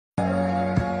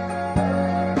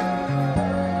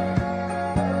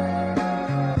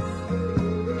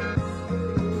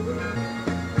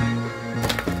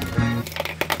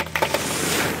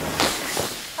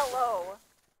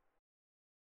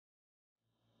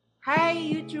Hi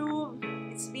YouTube!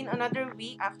 It's been another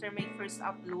week after my first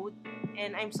upload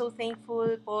and I'm so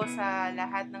thankful po sa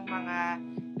lahat ng mga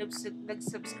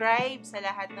nag-subscribe, sa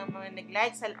lahat ng mga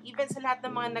nag-like, even sa lahat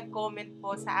ng mga nag-comment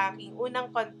po sa aking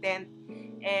unang content.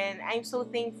 And I'm so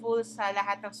thankful sa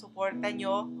lahat ng suporta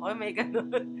nyo. Oh my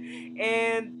God!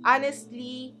 And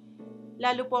honestly,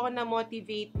 lalo po ako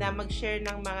na-motivate na mag-share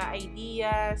ng mga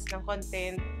ideas, ng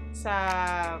content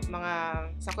sa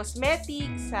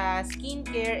cosmetics, sa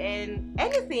skincare, and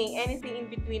anything in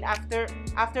between after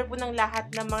po ng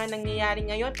lahat ng mga nangyayari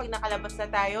ngayon. Pag nakalabas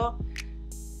na tayo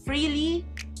freely,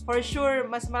 for sure,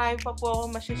 mas marami pa po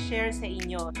akong masashare sa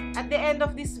inyo. At the end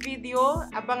of this video,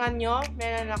 abangan nyo,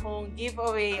 meron akong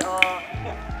giveaway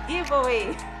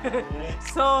giveaway.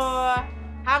 So,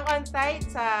 hang on tight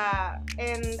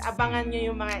and abangan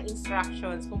nyo yung mga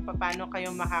instructions kung paano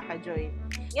kayo makaka-join.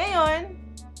 Ngayon,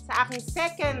 sa aking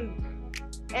second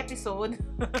episode,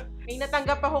 may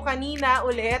natanggap ako kanina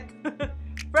ulit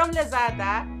from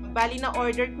Lazada. Bali na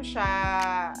order ko siya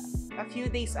a few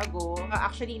days ago.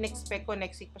 Actually, in-expect ko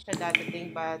next week pa siya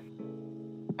dadating, but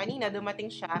kanina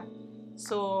dumating siya.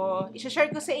 So,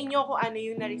 i-share ko sa inyo kung ano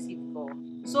yung na-receive ko.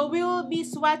 So, we will be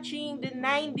swatching the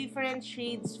 9 different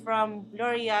shades from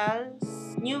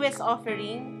L'Oreal's newest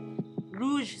offering,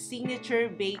 Rouge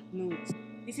Signature Baked Nudes.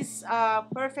 This is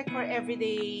perfect for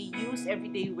everyday use,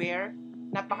 everyday wear.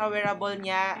 Napaka-wearable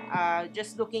niya.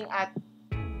 Just looking at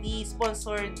the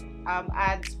sponsored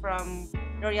ads from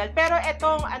L'Oreal. Pero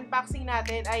itong unboxing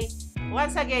natin ay,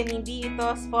 once again, hindi ito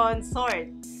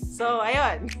sponsored. So,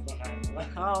 ayun.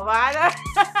 Oh,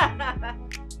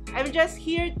 I'm just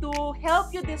here to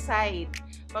help you decide.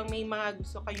 Pag may mga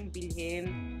gusto kayong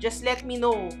bilhin, just let me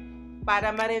know para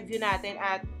ma-review natin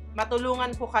at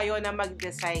matulungan ko kayo na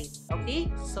mag-decide. Okay?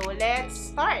 So,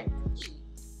 let's start.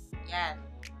 Yan.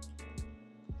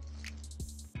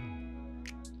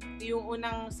 Ito yung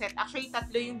unang set. Actually,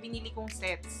 3 yung binili kong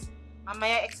sets.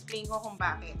 Mamaya explain ko kung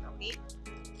bakit. Okay?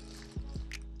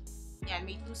 Yan.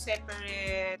 May 2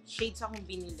 separate shades akong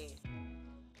binili.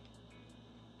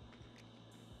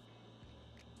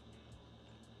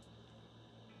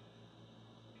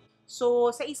 So,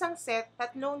 sa isang set,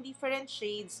 3 different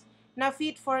shades na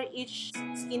fit for each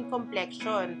skin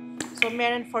complexion. So,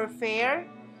 meron for fair,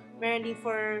 meron din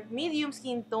for medium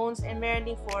skin tones, and meron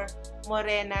din for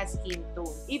morena skin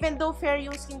tone. Even though fair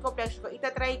yung skin complexion ko,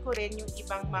 itatry ko rin yung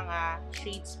ibang mga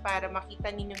shades para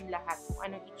makita ninyong lahat kung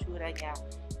anong itsura niya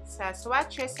sa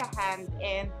swatches, sa hand,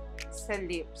 and sa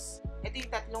lips. Ito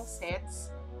yung 3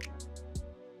 sets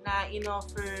na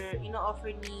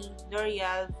ino-offer ni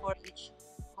L'Oreal for each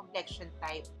complexion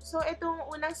type. So, itong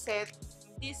unang set,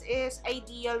 this is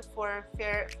ideal for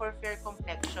fair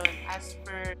complexion as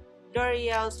per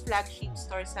L'Oreal's flagship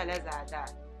store sa Lazada.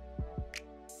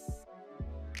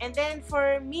 And then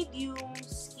for medium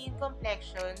skin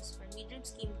complexions, for medium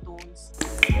skin tones,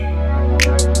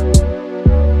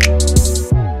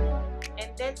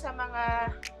 and then sa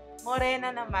mga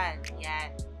morena naman,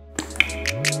 yan.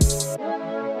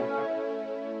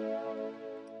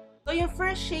 So yung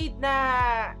first shade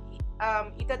na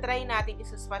itatry natin,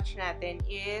 isa-swatch natin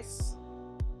is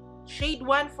shade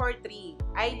 143,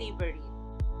 I Livery.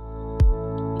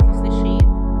 This is the shade.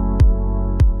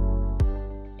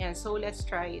 And so let's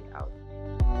try it out.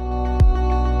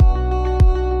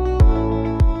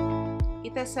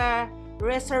 Ito sa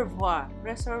reservoir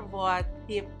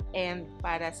tip end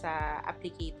para sa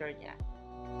applicator niya.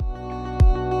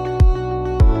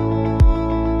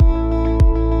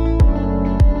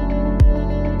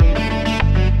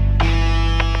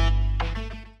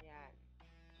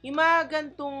 Yung mga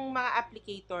gantong mga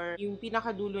applicator, yung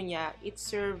pinakadulo niya, it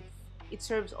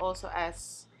serves also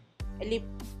as a lip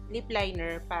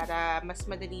liner para mas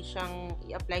madali siyang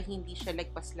i-apply, hindi siya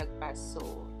lagpas-lagpas.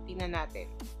 So, tingnan natin.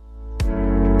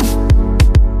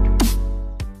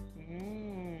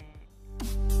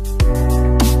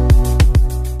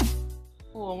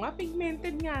 Oo nga,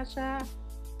 pigmented nga siya.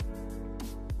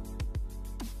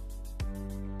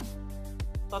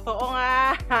 Totoo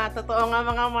nga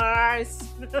mga Mars.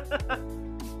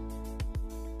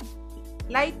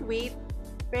 Lightweight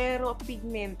pero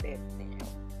pigmented.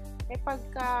 May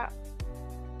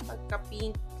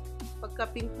pagka-pink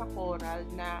na coral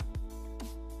na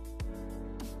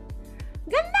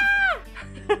ganda!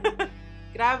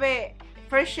 Grabe,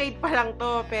 first shade pa lang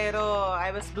to pero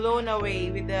I was blown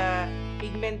away with the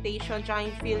pigmentation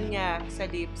tsaka yung feel niya sa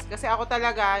lips. Kasi ako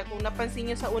talaga, kung napansin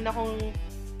niyo sa una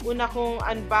kong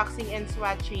unboxing and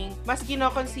swatching, mas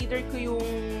kino-consider ko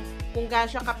yung kung gaano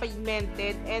siya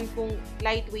ka-pigmented and kung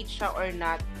lightweight siya or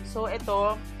not. So,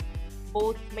 ito,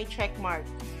 both may check mark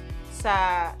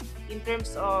in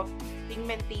terms of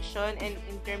pigmentation and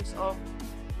in terms of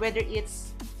whether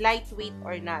it's lightweight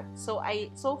or not. So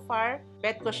far,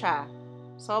 bet ko siya.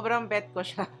 Sobrang bet ko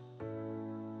siya.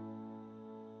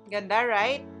 Ganda,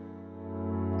 right?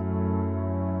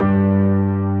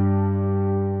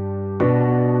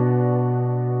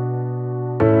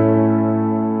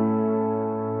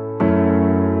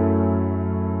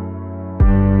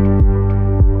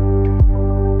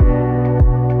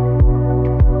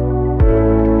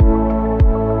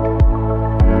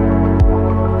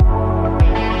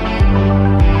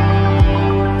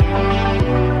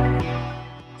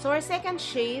 Second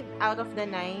shade out of the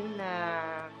 9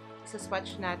 na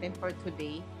swatch natin for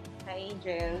today na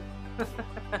Angel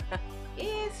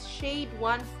is shade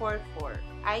 144,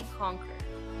 I Conquer.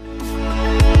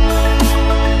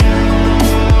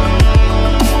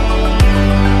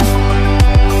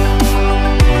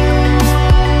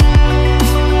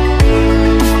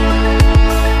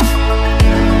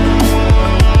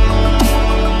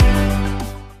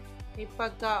 May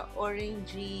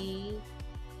pagka-orangey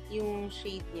yung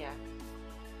shade niya.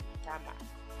 Tama.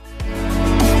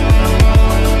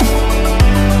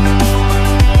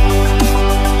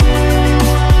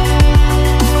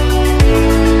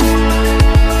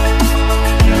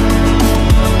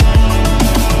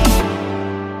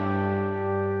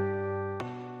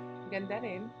 Ganda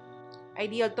rin.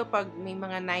 Ideal to pag may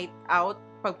mga night out,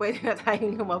 pag pwede na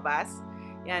tayong lumabas.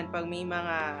 Yan, pag may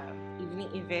mga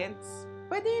evening events,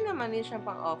 pwede naman din siya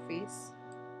pang office.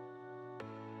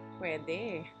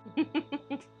 Pwede.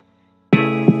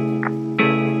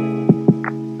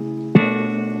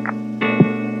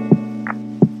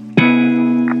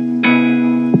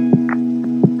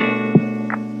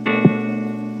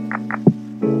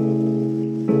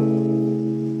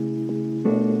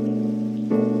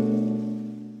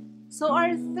 So,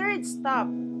 our third stop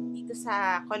dito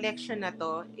sa collection na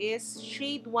to is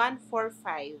shade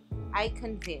 145, I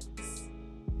Convince.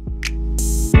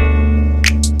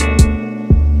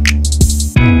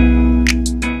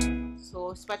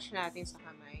 So, swatch natin sa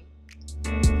kamay.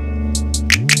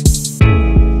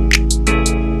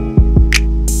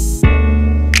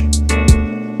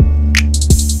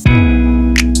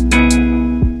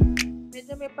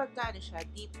 Medyo may pagkano siya,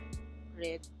 deep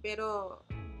red, pero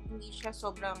hindi siya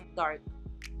sobrang dark.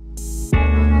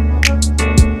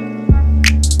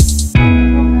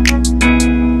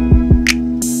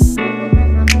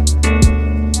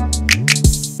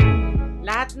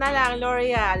 Lahat na lang,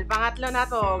 L'Oreal. Pangatlo na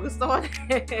to. Gusto ko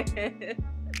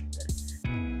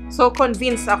So,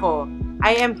 convinced ako.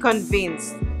 I am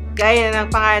convinced. Gaya ng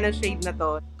pangalan ng shade na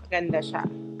to. Maganda siya.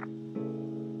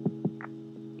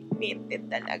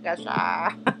 Pigmented talaga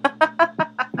siya.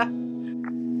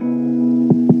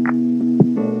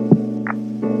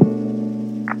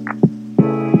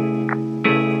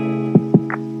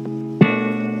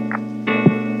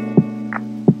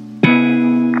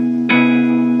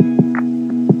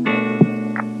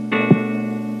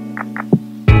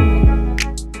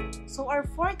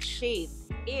 Shade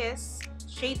is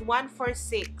shade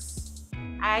 146,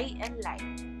 I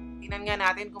Enlight. Tingnan nga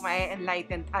natin kung may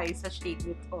enlighten tayo sa shade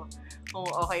nito. Kung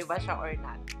okay ba siya or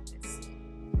not. Let's see.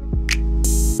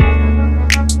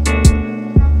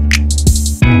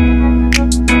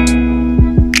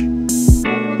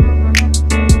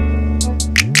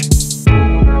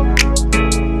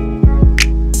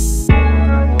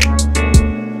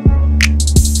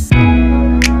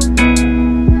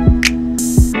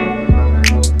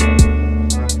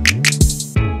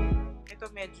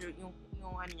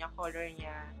 Color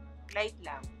niya, light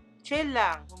lang. Chill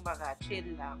lang, kumbaga,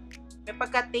 chill lang. May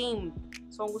pagka-tamed.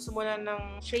 So, kung gusto mo na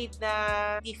ng shade na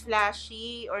hindi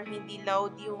flashy or hindi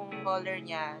loud yung color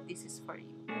niya, this is for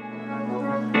you.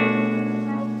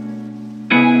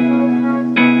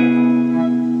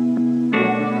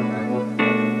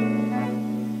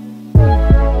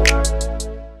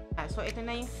 So, ito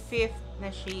na yung fifth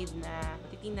na shade na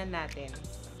titingnan natin.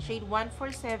 Shade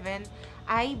 147,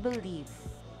 I Believe.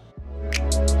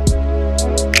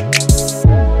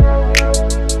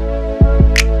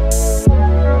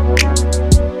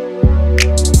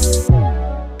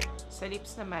 Sa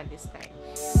lips naman this time.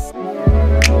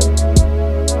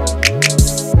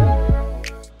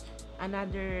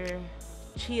 Another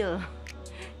chill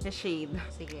na shade.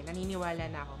 Sige, naniniwala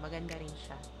na ako. Maganda rin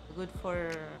siya. Good for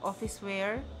office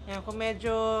wear. Yan, kung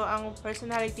medyo ang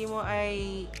personality mo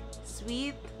ay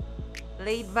sweet,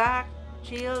 laid back,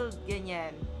 chill,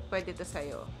 ganyan. Pwede to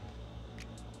sa'yo.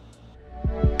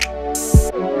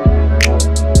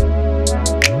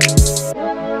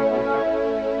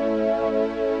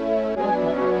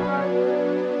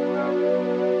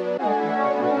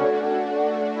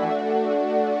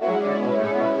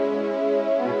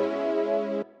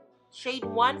 Shade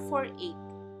 148.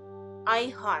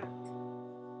 I Hunt.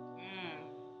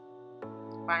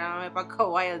 Parang may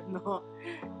pagka-wild, no?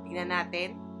 Tingnan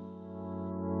natin.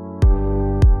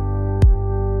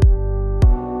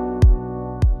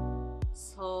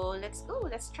 So, let's go.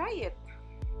 Let's try it.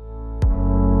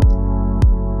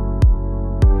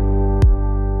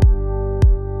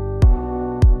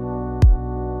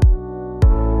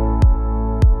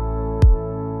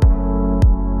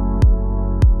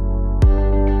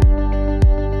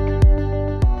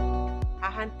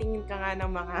 Hahantingin ka nga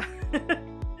ng mga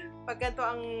pag ganito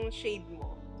ang shade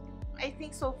mo. I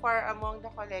think so far among the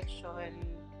collection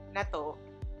na to,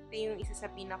 ito yung isa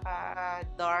sa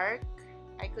pinaka-dark,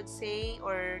 I could say,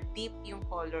 or deep yung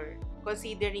color,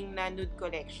 considering na nude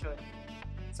collection.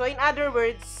 So, in other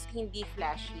words, hindi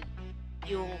flashy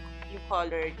yung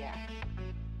color niya.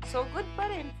 So, good pa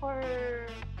rin for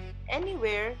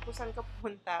anywhere kung saan ka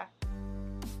pumunta.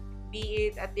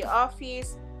 Be it at the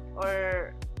office,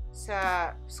 or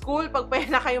sa school, pag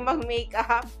pwede na kayo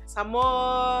mag-makeup, sa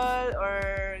mall, or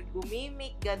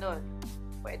gumimik, ganun.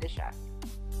 Pwede siya.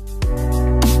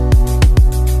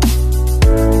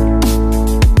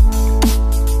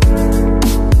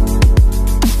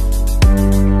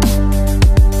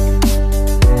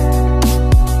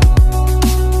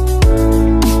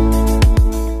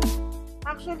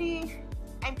 Actually,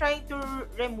 I'm trying to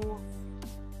remove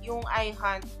yung I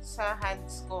Hunt sa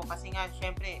hands ko kasi nga,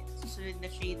 syempre, susunod na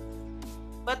shade.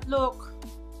 But look,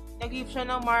 nag-leave siya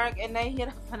ng mark and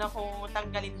nahihirapan akong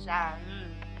tanggalin siya.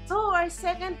 So, our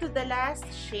second to the last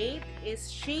shade is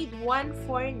shade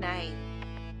 149.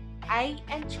 I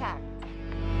Enchant.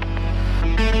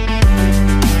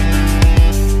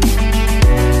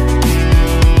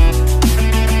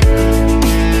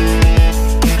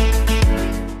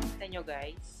 Kita nyo,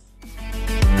 guys.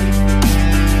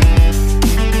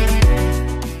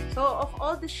 So, of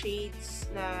all the shades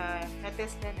na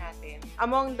na-test na natin,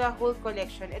 among the whole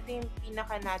collection, ito yung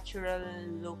pinaka-natural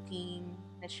looking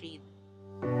na shade.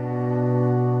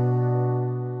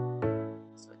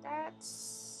 So,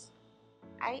 that's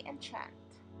I Enchant.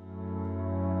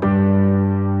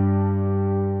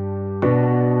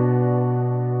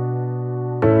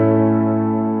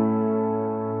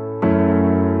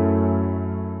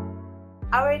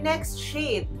 Our next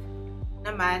shade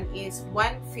naman is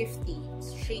 150,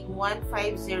 shade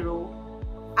 150,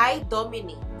 I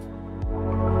Dominate.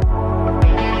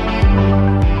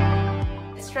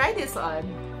 Let's try this on.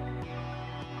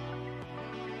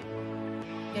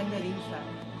 Ganda rin siya.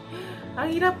 Ang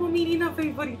hirap pumili ng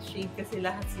favorite shade kasi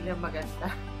lahat sila maganda.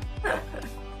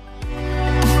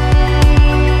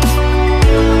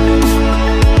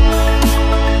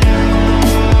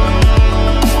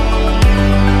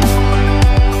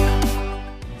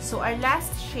 So, our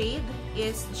last shade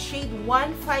is shade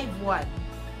 151.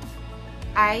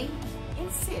 I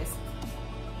Insist.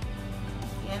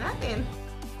 Tingnan natin.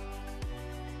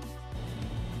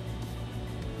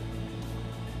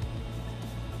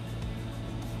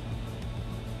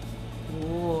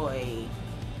 Uy.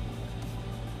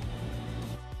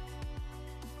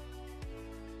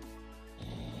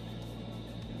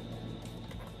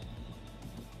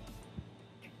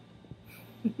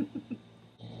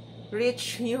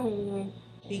 Rich yung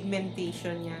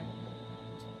pigmentation niya.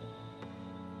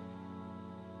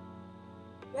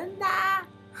 Ganda!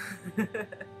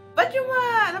 But yung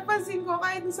napansin ko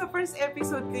kahit sa first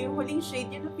episode ko, yung huling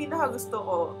shade, yun ang pinakagusto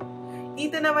ko.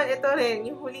 Dito naman ito rin,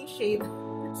 yung huling shade.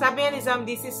 Sabi nga ni Zham,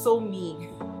 this is so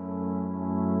me.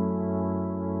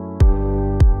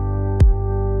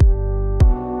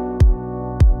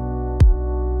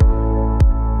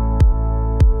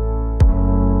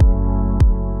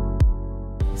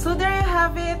 So there you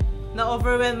have it.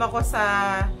 Na-overwhelm ako sa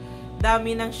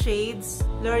dami ng shades.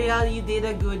 L'Oreal, you did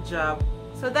a good job.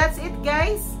 So that's it,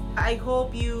 guys. I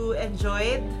hope you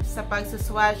enjoyed sa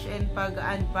pag-swatch and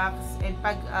pag-unbox and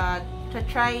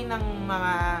pag-try ng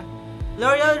mga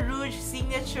L'Oreal Rouge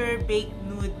Signature Baked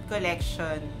Nude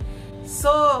Collection.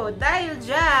 So, dahil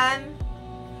dyan,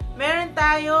 meron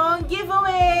tayong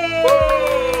giveaway!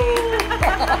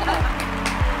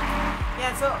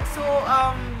 Yeah, so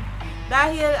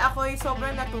dahil ako'y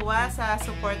sobrang natuwa sa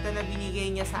suporta na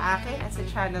binigay niya sa akin at sa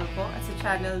channel ko, at sa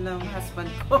channel ng husband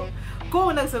ko,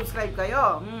 kung nag-subscribe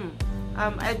kayo,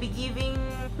 I'll be giving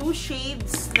 2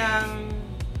 shades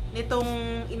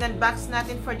nitong in-unbox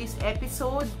natin for this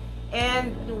episode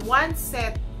and 1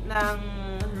 set ng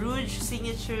Rouge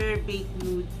Signature Baked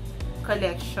Nude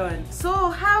Collection.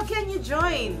 So, how can you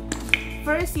join?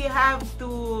 First, you have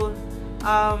to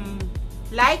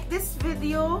like this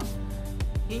video.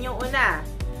 Yun yung una.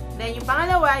 Then, yung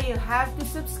pangalawa, you have to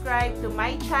subscribe to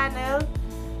my channel.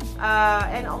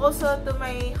 And also to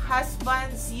my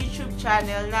husband's YouTube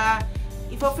channel na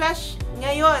ipo-flash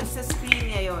ngayon sa screen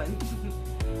ngayon.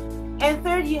 And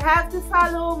third, you have to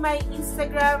follow my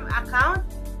Instagram account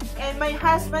and my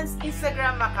husband's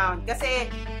Instagram account. Kasi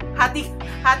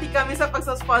hati kami sa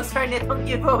pagsusponsor nitong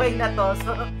giveaway na to.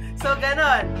 So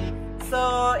ganon. So,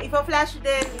 ipo-flash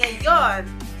din ngayon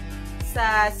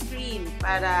sa screen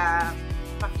para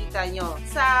makita nyo.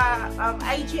 Sa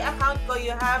IG account ko,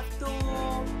 you have to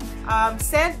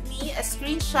send me a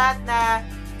screenshot na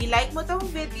i-like mo tong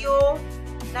video,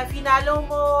 na finalo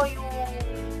mo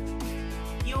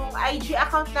yung IG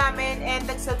account namin, and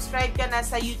nag-subscribe ka na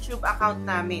sa YouTube account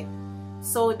namin.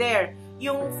 So, there.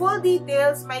 Yung full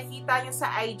details, makikita nyo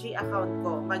sa IG account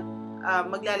ko.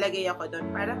 Maglalagay ako doon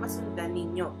para masundan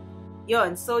ninyo.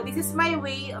 Yun. So, this is my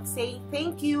way of saying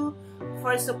thank you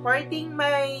for supporting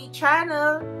my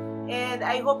channel. And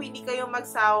I hope hindi kayo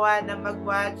magsawa na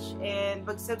mag-watch and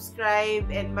mag-subscribe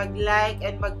and mag-like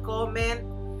and mag-comment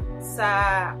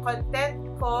sa content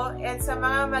ko and sa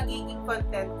mga magiging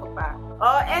content ko pa.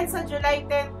 Oh, and sa July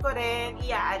 10 ko rin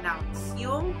i-announce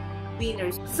yung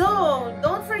winners. So,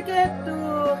 don't forget to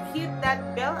hit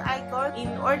that bell icon in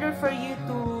order for you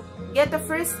to get the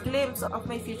first glimpse of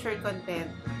my future content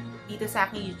dito sa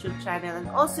aking YouTube channel. And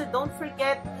also, don't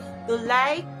forget to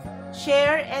like,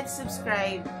 share, and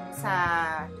subscribe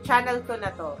sa channel ko na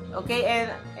to. Okay?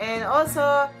 And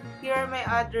also, here are my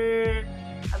other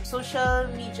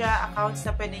social media accounts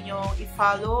na pwede nyo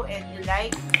i-follow and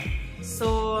i-like.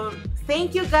 So,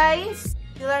 thank you guys!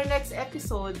 Till our next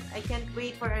episode. I can't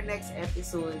wait for our next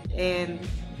episode. And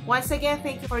once again,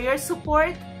 thank you for your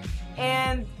support.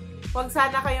 And huwag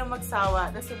sana kayong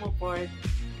magsawa na sumuport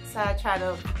sa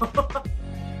channel ko.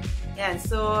 Yan.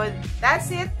 So,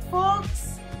 that's it,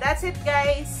 folks. That's it,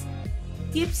 guys.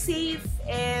 Keep safe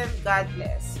and God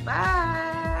bless.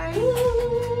 Bye!